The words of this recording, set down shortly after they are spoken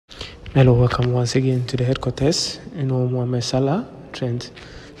Hello, welcome once again to the headquarters. Mohamed Salah, Trent,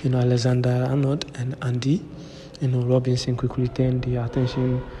 Alexander-Arnold and Andy, Robinson quickly turned their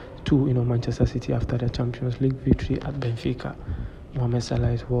attention to, Manchester City after the Champions League victory at Benfica. Mohamed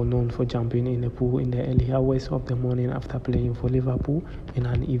Salah is well known for jumping in the pool in the early hours of the morning after playing for Liverpool in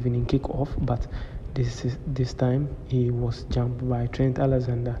an evening kick-off, but this time he was jumped by Trent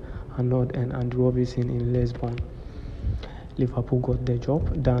Alexander-Arnold and Andy Robinson in Lisbon. Liverpool got the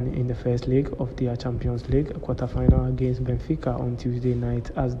job done in the first leg of their Champions League quarter-final against Benfica on Tuesday night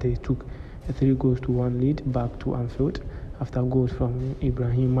as they took a 3-1 lead back to Anfield after goals from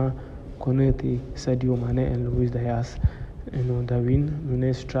Ibrahima Konate, Sadio Mane and Luis Diaz. Darwin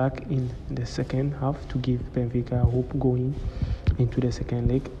Núñez struck in the second half to give Benfica hope going into the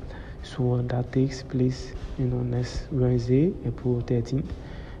second leg. So that takes place next Wednesday, April 13th.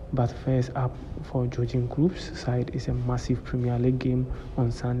 But first up for Jurgen Klopp's side is a massive Premier League game on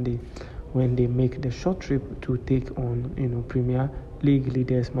Sunday when they make the short trip to take on Premier League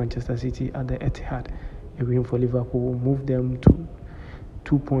leaders Manchester City at the Etihad. A win for Liverpool will move them to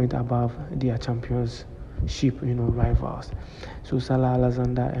 2 points above their championship rivals. So Salah,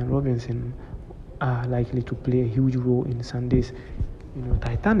 Alexander and Robinson are likely to play a huge role in Sunday's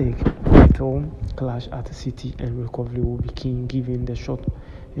Titanic title clash at City, and recovery will be key given the short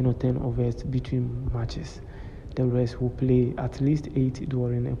turnovers between matches. The rest will play at least 8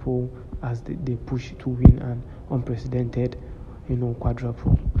 during April as they push to win an unprecedented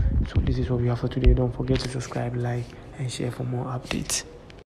quadruple. So this is what we have for today. Don't forget to subscribe, like and share for more updates.